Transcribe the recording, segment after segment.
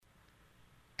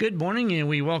Good morning, and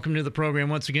we welcome to the program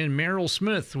once again Merrill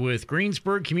Smith with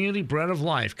Greensburg Community Bread of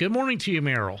Life. Good morning to you,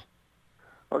 Merrill.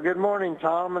 Well, good morning,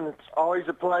 Tom, and it's always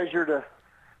a pleasure to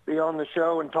be on the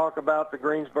show and talk about the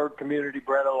Greensburg Community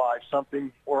Bread of Life,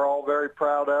 something we're all very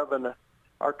proud of and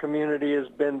our community has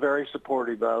been very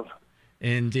supportive of.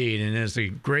 Indeed, and as a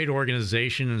great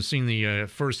organization and seeing the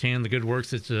firsthand the good work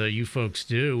that you folks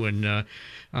do, and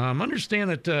understand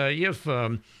that you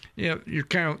have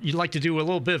you'd like to do a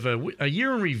little bit of a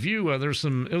year in review. It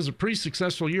was a pretty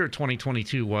successful year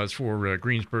 2022 was for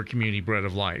Greensburg Community Bread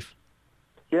of Life.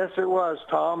 Yes, it was,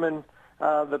 Tom, and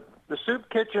the soup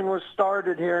kitchen was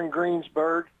started here in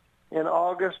Greensburg in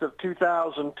August of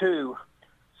 2002.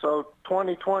 So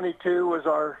 2022 was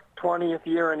our 20th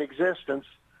year in existence.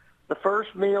 The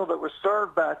first meal that was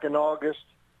served back in August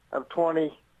of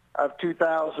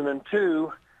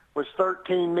 2002 was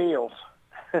 13 meals.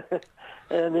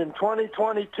 And in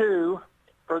 2022,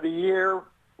 for the year,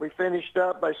 we finished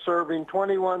up by serving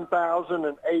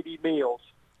 21,080 meals.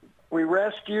 We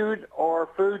rescued, or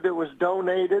food that was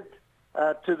donated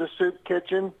to the soup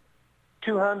kitchen,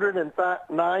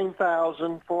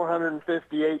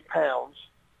 209,458 pounds.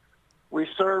 We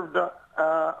served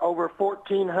over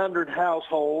 1,400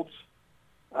 households.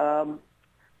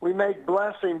 We make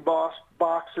blessing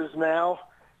boxes now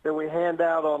that we hand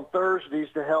out on Thursdays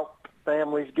to help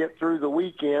families get through the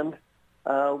weekend.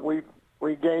 We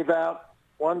gave out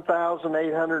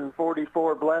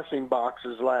 1,844 blessing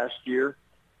boxes last year.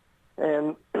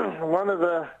 And one of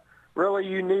the really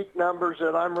unique numbers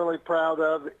that I'm really proud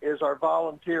of is our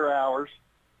volunteer hours.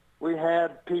 We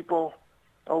had people,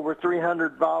 over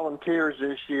 300 volunteers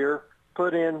this year,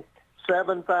 put in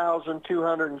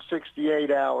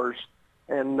 7,268 hours.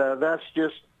 And that's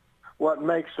just what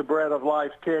makes the Bread of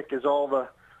Life tick, is all the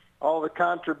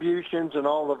contributions and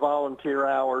all the volunteer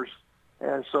hours,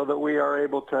 and so that we are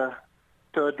able to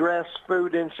address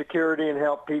food insecurity and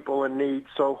help people in need.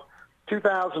 So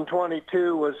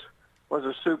 2022 was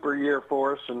a super year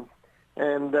for us,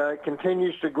 and it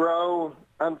continues to grow.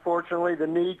 Unfortunately, the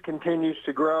need continues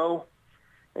to grow,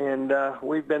 and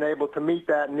we've been able to meet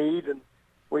that need, and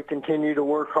we continue to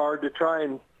work hard to try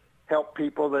and help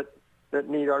people that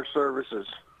need our services.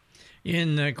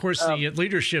 And, of course, the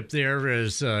leadership there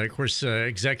is, of course,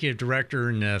 Executive Director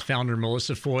and Founder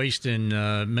Melissa Foist and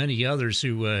many others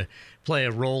who play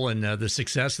a role in the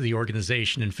success of the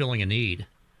organization and filling a need.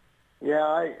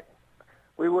 Yeah,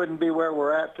 we wouldn't be where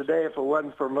we're at today if it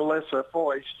wasn't for Melissa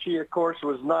Foist. She, of course,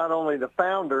 was not only the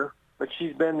founder, but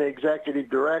she's been the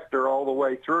Executive Director all the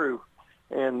way through.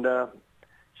 And her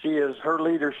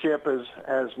leadership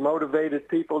has motivated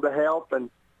people to help, and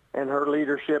her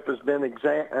leadership has been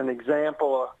an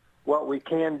example of what we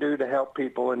can do to help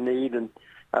people in need. And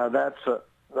the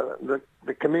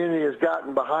community has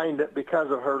gotten behind it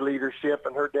because of her leadership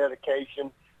and her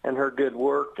dedication and her good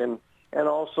work. And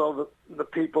also the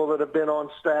people that have been on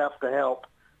staff to help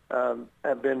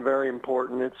have been very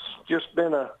important. It's just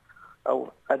been a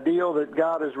deal that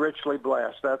God has richly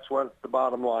blessed. That's what the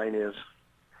bottom line is.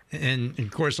 And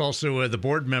of course, also the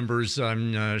board members.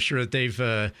 I'm sure that they've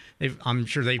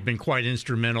been quite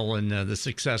instrumental in the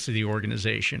success of the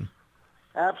organization.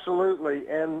 Absolutely,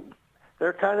 and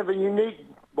they're kind of a unique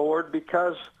board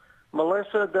because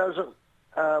Melissa doesn't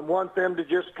want them to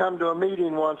just come to a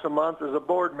meeting once a month as a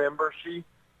board member. She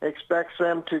expects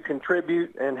them to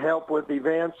contribute and help with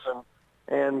events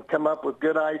and come up with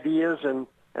good ideas and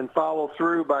follow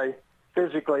through by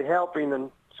physically helping.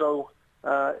 And so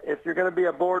if you're going to be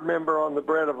a board member on the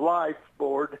Bread of Life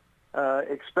board,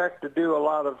 expect to do a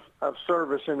lot of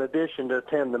service in addition to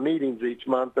attend the meetings each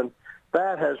month. And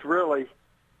that has really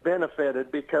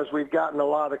benefited because we've gotten a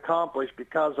lot accomplished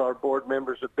because our board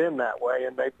members have been that way,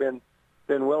 and they've been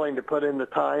willing to put in the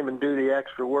time and do the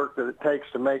extra work that it takes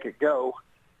to make it go.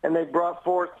 And they've brought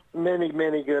forth many,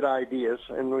 many good ideas,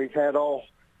 and we've had all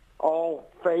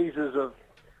phases of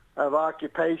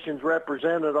occupations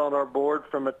represented on our board,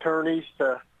 from attorneys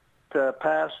to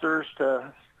pastors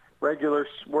to regular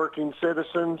working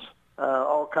citizens,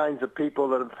 all kinds of people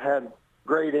that have had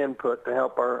great input to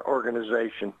help our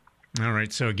organization. All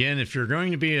right. So, again, if you're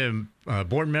going to be a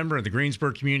board member of the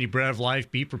Greensburg Community Bread of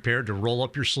Life, be prepared to roll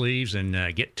up your sleeves and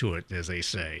get to it, as they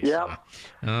say. Yeah.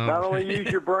 So, not only use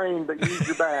your brain, but use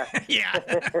your back. Yeah.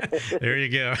 There you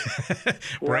go.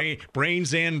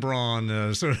 Brains and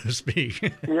brawn, so to speak.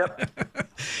 Yep.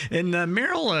 And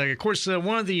Merrill, of course,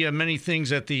 one of the many things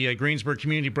that the Greensburg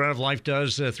Community Bread of Life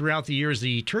does throughout the year is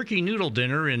the Turkey Noodle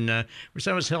Dinner, and which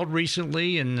that was held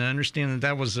recently, and I understand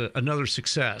that was another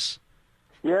success.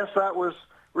 Yes, that was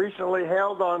recently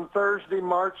held on Thursday,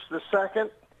 March the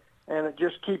 2nd, and it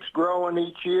just keeps growing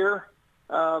each year.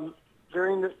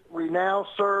 we now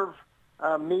serve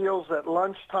meals at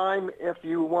lunchtime. If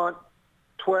you want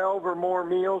 12 or more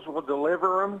meals, we'll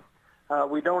deliver them.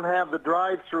 We don't have the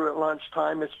drive-through at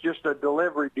lunchtime. It's just a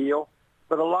delivery deal.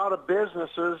 But a lot of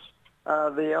businesses,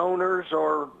 the owners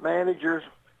or managers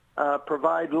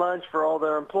provide lunch for all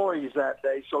their employees that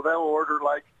day. So they'll order,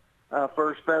 like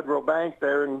First Federal Bank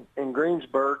there in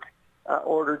Greensburg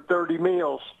ordered 30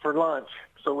 meals for lunch.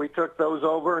 So we took those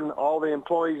over, and all the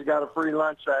employees got a free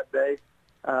lunch that day.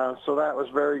 So that was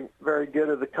very, very good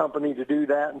of the company to do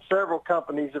that. And several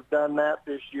companies have done that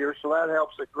this year, so that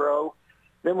helps it grow.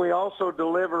 Then we also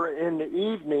deliver in the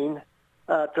evening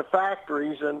to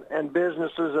factories and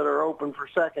businesses that are open for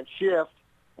second shift,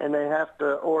 and they have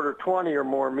to order 20 or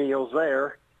more meals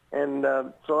there. And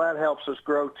so that helps us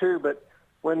grow too. But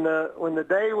when the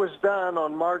day was done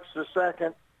on March the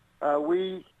 2nd,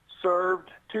 we served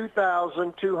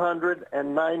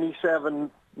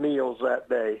 2,297 meals that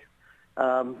day.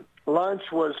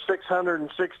 Lunch was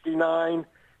 669,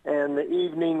 and the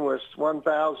evening was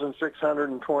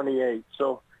 1,628.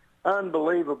 So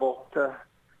unbelievable to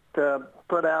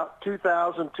put out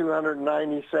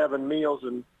 2,297 meals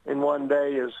in one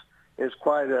day is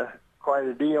quite a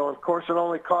deal. And of course, it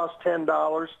only costs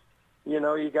 $10. You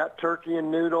know, you got turkey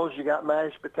and noodles, you got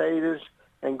mashed potatoes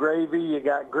and gravy, you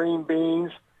got green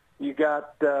beans, you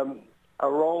got a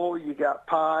roll, you got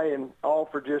pie, and all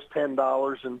for just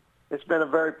 $10. And it's been a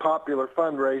very popular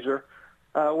fundraiser.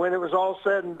 When it was all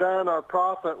said and done, our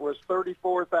profit was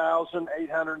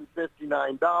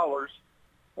 $34,859.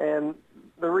 And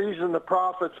the reason the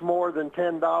profit's more than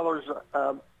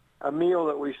 $10 a meal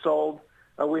that we sold,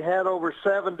 we had over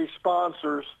 70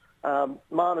 sponsors, 40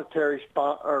 monetary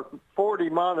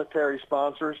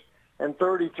sponsors, and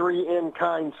 33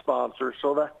 in-kind sponsors.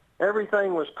 So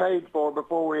everything was paid for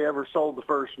before we ever sold the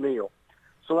first meal.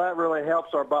 So that really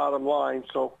helps our bottom line.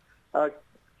 So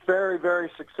very,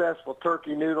 very successful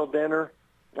turkey noodle dinner.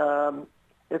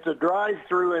 It's a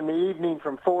drive-through in the evening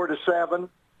from 4 to 7,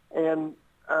 and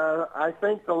I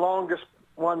think the longest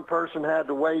one person had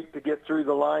to wait to get through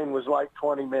the line was like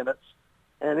 20 minutes.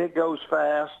 And it goes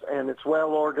fast, and it's well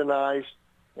organized,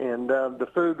 and the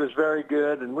food was very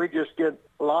good, and we just get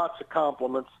lots of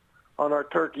compliments on our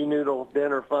turkey noodle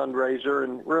dinner fundraiser,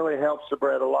 and really helps the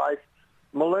Bread of Life.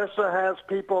 Melissa has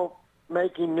people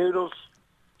making noodles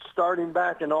starting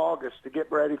back in August to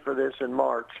get ready for this in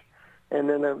March. And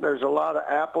then there's a lot of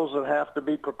apples that have to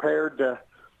be prepared to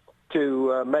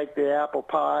make the apple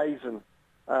pies, and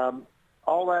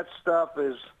all that stuff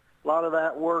is, a lot of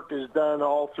that work is done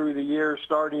all through the year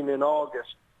starting in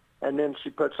August. And then she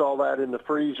puts all that in the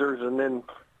freezers, and then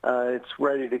it's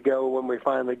ready to go when we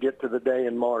finally get to the day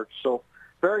in March. So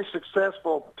very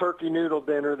successful turkey noodle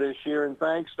dinner this year, and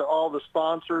thanks to all the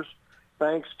sponsors,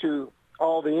 thanks to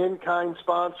all the in-kind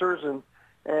sponsors, and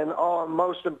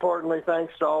most importantly,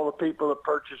 thanks to all the people that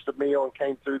purchased a meal and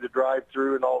came through the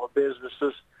drive-through and all the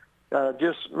businesses.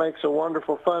 Just makes a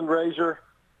wonderful fundraiser,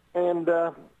 and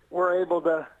we're able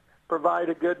to provide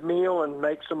a good meal and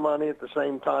make some money at the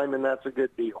same time, and that's a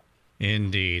good deal.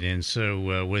 Indeed. And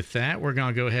so with that, we're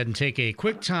going to go ahead and take a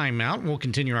quick time out, and we'll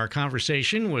continue our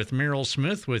conversation with Merrill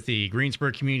Smith with the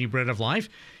Greensburg Community Bread of Life,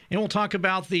 and we'll talk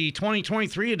about the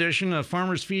 2023 edition of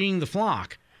Farmers Feeding the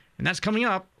Flock. And that's coming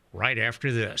up right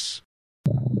after this.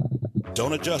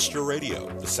 Don't adjust your radio.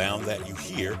 The sound that you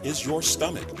hear is your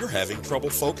stomach. You're having trouble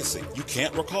focusing. You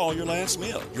can't recall your last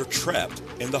meal. You're trapped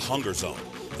in the hunger zone.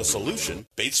 The solution,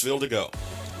 Batesville To Go.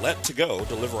 Let To Go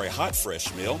deliver a hot,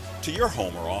 fresh meal to your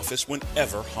home or office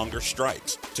whenever hunger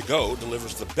strikes. To Go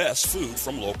delivers the best food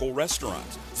from local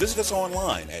restaurants. Visit us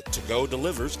online at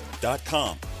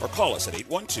togodelivers.com or call us at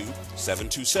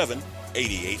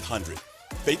 812-727-8800.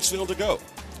 Batesville To Go.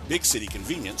 Big city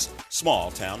convenience, small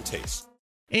town taste.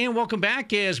 And welcome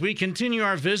back as we continue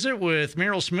our visit with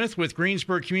Merrill Smith with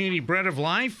Greensburg Community Bread of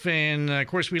Life. And, of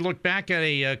course, we look back at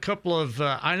a couple of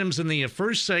items in the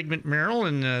first segment, Merrill.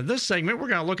 In this segment, we're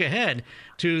going to look ahead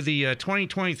to the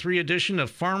 2023 edition of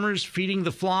Farmers Feeding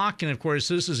the Flock. And, of course,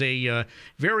 this is a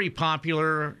very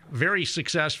popular, very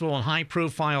successful, and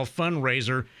high-profile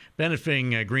fundraiser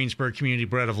benefiting Greensburg Community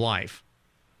Bread of Life.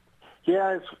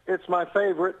 Yeah, it's my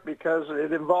favorite because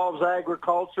it involves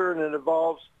agriculture, and it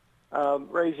involves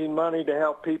raising money to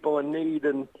help people in need,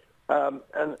 and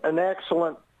an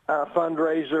excellent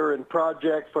fundraiser and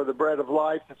project for the Bread of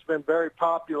Life. It's been very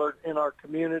popular in our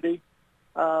community.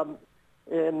 In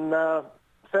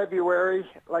February,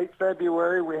 late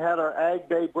February, we had our Ag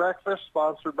Day breakfast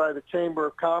sponsored by the Chamber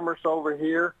of Commerce over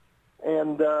here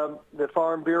and the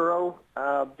Farm Bureau,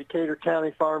 Decatur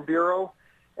County Farm Bureau.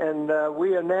 And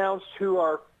we announced who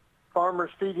our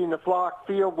Farmers Feeding the Flock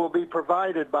field will be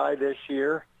provided by this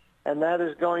year, and that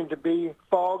is going to be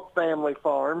Fogg Family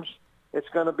Farms. It's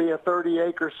going to be a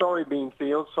 30-acre soybean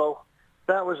field, so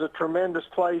that was a tremendous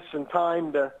place and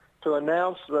time to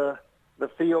announce the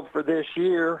field for this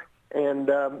year,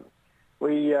 and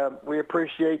we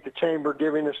appreciate the Chamber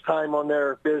giving us time on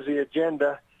their busy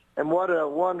agenda. And what a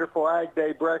wonderful Ag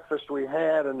Day breakfast we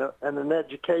had, and an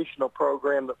educational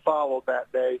program that followed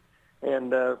that day.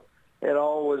 And it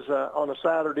all was on a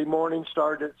Saturday morning,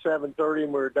 started at 7:30,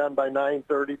 and we were done by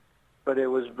 9:30. But it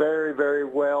was very, very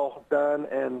well done,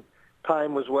 and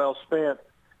time was well spent.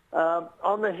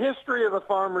 On the history of the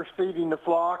Farmers Feeding the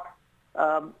Flock,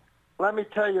 let me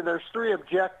tell you, there's three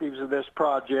objectives of this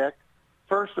project.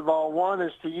 First of all, one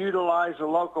is to utilize a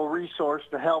local resource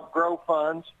to help grow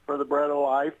funds for the Bread of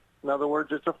Life. In other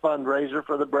words, it's a fundraiser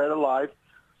for the Bread of Life.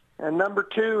 And number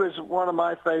two is one of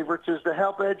my favorites, is to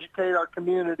help educate our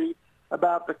community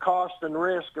about the cost and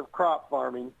risk of crop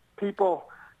farming. People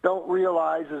don't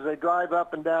realize as they drive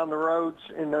up and down the roads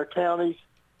in their counties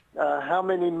how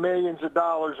many millions of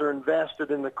dollars are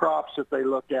invested in the crops that they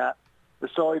look at, the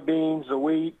soybeans, the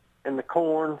wheat, and the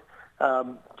corn.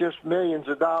 Just millions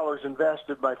of dollars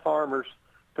invested by farmers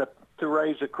to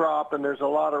raise a crop, and there's a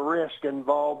lot of risk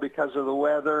involved because of the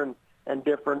weather and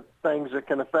different things that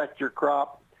can affect your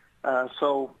crop.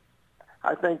 So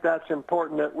I think that's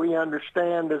important that we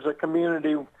understand as a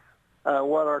community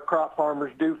what our crop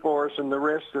farmers do for us and the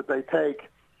risks that they take.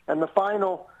 And the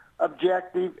final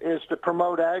objective is to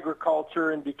promote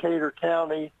agriculture in Decatur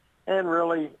County and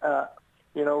really,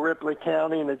 Ripley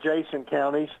County and adjacent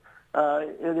counties.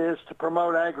 It is to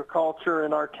promote agriculture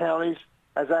in our counties,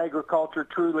 as agriculture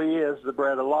truly is the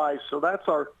bread of life. So that's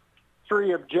our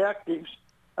three objectives.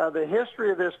 The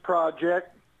history of this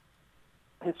project,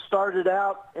 it started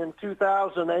out in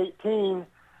 2018.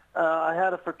 I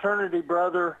had a fraternity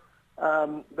brother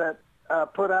that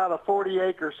put out a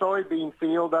 40-acre soybean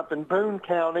field up in Boone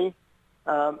County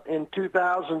in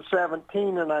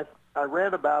 2017, and I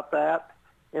read about that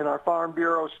in our Farm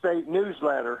Bureau State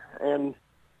newsletter. And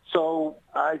so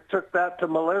I took that to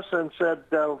Melissa and said,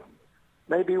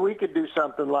 maybe we could do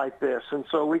something like this. And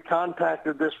so we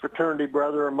contacted this fraternity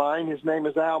brother of mine. His name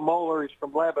is Al Moeller. He's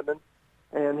from Lebanon.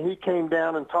 And he came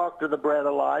down and talked to the Bread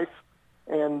of Life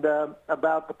and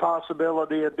about the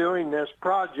possibility of doing this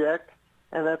project.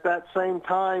 And at that same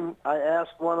time, I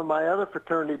asked one of my other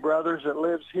fraternity brothers that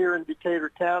lives here in Decatur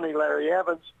County, Larry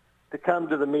Evans, to come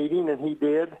to the meeting, and he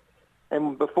did.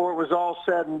 And before it was all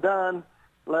said and done,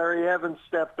 Larry Evans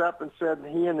stepped up and said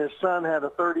he and his son had a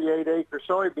 38-acre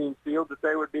soybean field that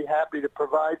they would be happy to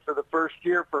provide for the first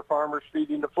year for Farmers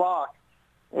Feeding the Flock.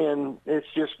 And it's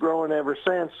just grown ever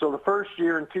since. So the first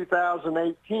year in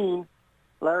 2018,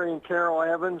 Larry and Carol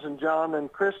Evans and John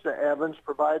and Krista Evans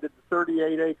provided the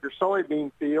 38-acre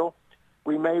soybean field.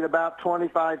 We made about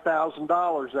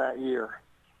 $25,000 that year.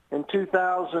 In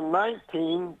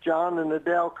 2019, John and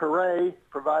Adele Correa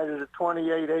provided a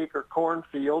 28-acre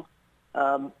cornfield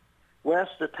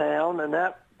west of town, and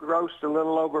that grossed a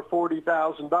little over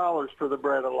 $40,000 for the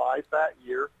Bread of Life that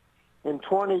year. In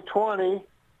 2020,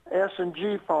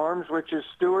 S&G Farms, which is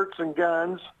Stewart's and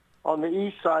Guns on the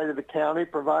east side of the county,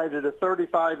 provided a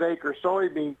 35-acre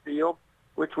soybean field,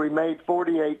 which we made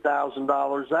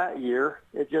 $48,000 that year.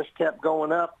 It just kept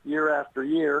going up year after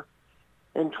year.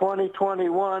 In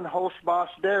 2021, Holzbosch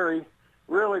Dairy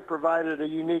really provided a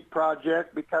unique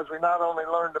project because we not only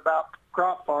learned about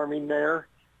crop farming there,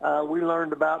 we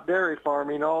learned about dairy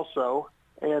farming also.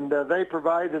 And they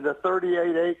provided a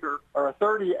 30-acre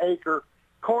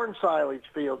corn silage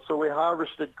field. So we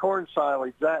harvested corn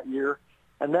silage that year,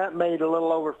 and that made a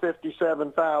little over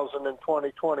 $57,000 in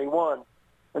 2021.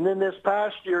 And then this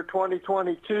past year,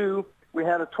 2022, we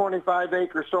had a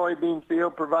 25-acre soybean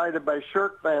field provided by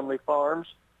Shirk Family Farms.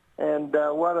 And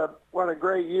what a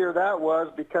great year that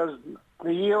was, because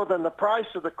the yield and the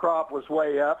price of the crop was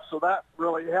way up, so that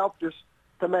really helped us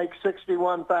to make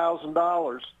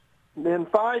 $61,000. In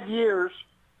 5 years,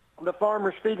 the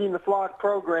Farmers Feeding the Flock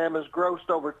program has grossed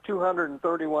over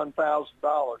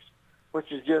 $231,000,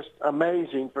 which is just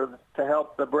amazing to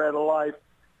help the Bread of Life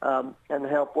and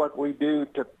help what we do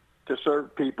to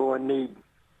serve people in need.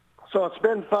 So it's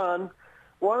been fun.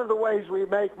 One of the ways we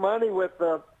make money with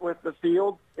the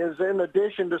field is, in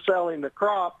addition to selling the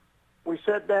crop, we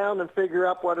sit down and figure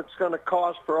out what it's going to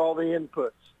cost for all the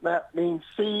inputs. That means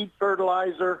seed,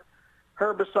 fertilizer,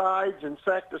 herbicides,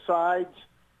 insecticides,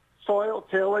 soil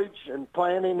tillage, and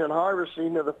planting and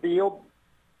harvesting of the field.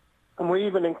 And we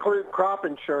even include crop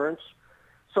insurance.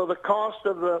 So the cost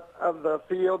of the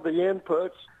field, the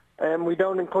inputs, and we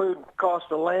don't include cost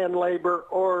of land, labor,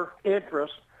 or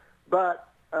interest, but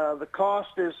the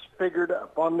cost is figured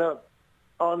up on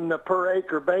the per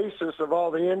acre basis of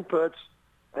all the inputs.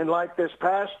 And like this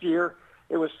past year,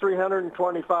 it was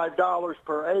 $325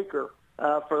 per acre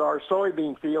for our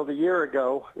soybean field a year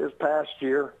ago, this past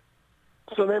year.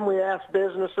 So then we asked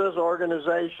businesses,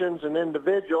 organizations, and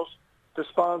individuals to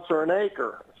sponsor an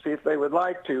acre, see if they would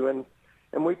like to.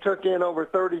 And we took in over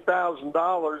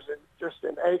 $30,000 just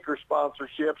in acre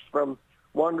sponsorships from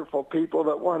wonderful people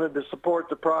that wanted to support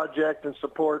the project and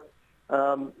support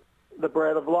the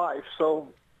Bread of Life. So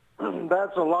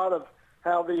that's a lot of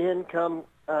how the income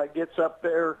gets up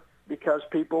there, because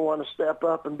people want to step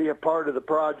up and be a part of the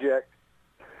project.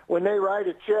 When they write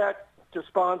a check to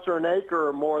sponsor an acre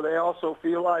or more, they also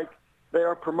feel like they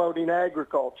are promoting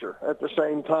agriculture at the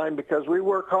same time, because we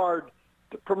work hard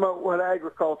to promote what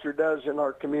agriculture does in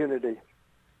our community.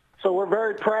 So we're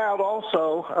very proud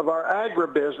also of our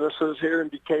agribusinesses here in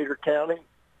Decatur County,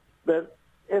 that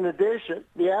in addition,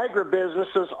 the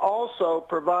agribusinesses also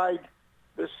provide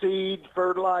the seed,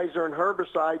 fertilizer, and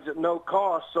herbicides at no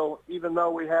cost. So even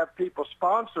though we have people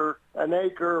sponsor an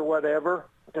acre or whatever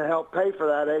to help pay for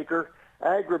that acre,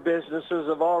 agribusinesses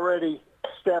have already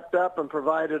stepped up and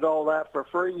provided all that for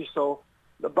free. So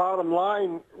the bottom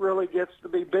line really gets to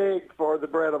be big for the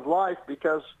Bread of Life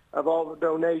because of all the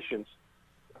donations.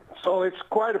 So it's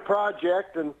quite a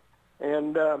project,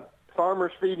 and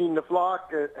Farmers Feeding the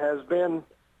Flock has been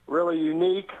really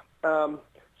unique. Some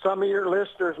of your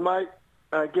listeners might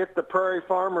get the Prairie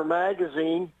Farmer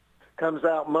magazine, comes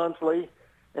out monthly,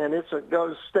 and it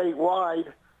goes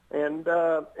statewide. And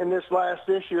in this last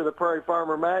issue of the Prairie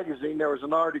Farmer magazine, there was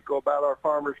an article about our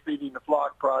Farmers Feeding the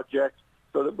Flock project,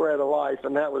 so the Bread of Life,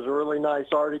 and that was a really nice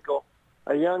article.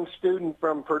 A young student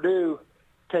from Purdue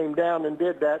came down and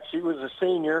did that. She was a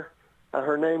senior.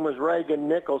 Her name was Reagan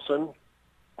Nicholson.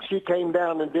 She came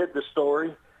down and did the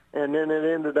story, and then it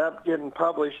ended up getting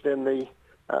published in the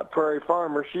Prairie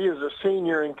Farmer. She is a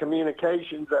senior in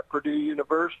communications at Purdue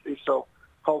University, so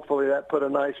hopefully that put a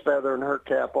nice feather in her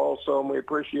cap also, and we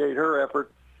appreciate her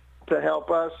effort to help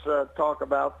us talk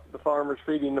about the Farmers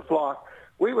Feeding the Flock.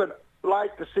 We would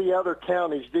like to see other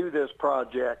counties do this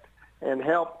project and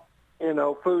help,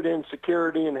 food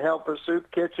insecurity, and help a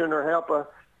soup kitchen or help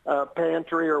a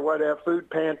pantry or whatever, food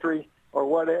pantry or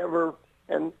whatever.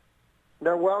 And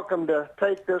they're welcome to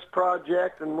take this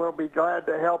project, and we'll be glad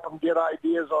to help them get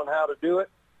ideas on how to do it.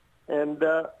 And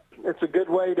it's a good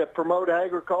way to promote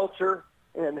agriculture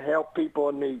and help people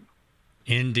in need.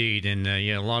 Indeed, and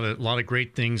a lot of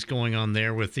great things going on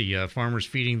there with the Farmers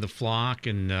Feeding the Flock,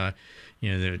 and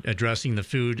they're addressing the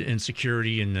food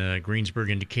insecurity in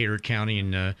Greensburg and Decatur County.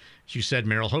 And as you said,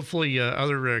 Merrill, hopefully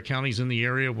other counties in the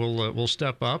area will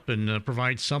step up and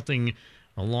provide something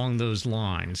along those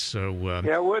lines. So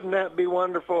wouldn't that be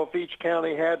wonderful if each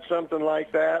county had something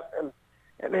like that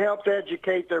and helped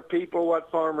educate their people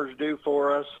what farmers do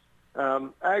for us?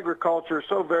 Agriculture is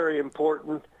so very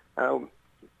important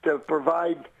to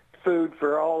provide food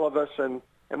for all of us, and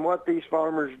what these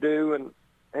farmers do,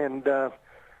 and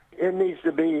it needs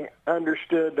to be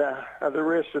understood the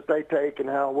risks that they take and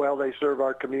how well they serve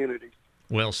our communities.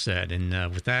 Well said. And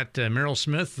with that, Merrill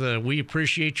Smith, we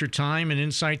appreciate your time and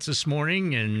insights this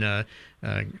morning, and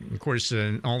of course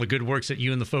all the good works that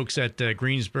you and the folks at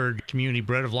Greensburg Community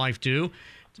Bread of Life do.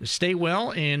 Stay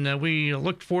well, and we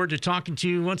look forward to talking to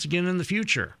you once again in the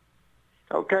future.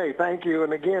 Okay, thank you.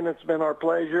 And again, it's been our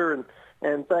pleasure,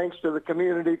 and thanks to the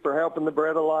community for helping the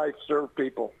Bread of Life serve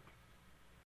people.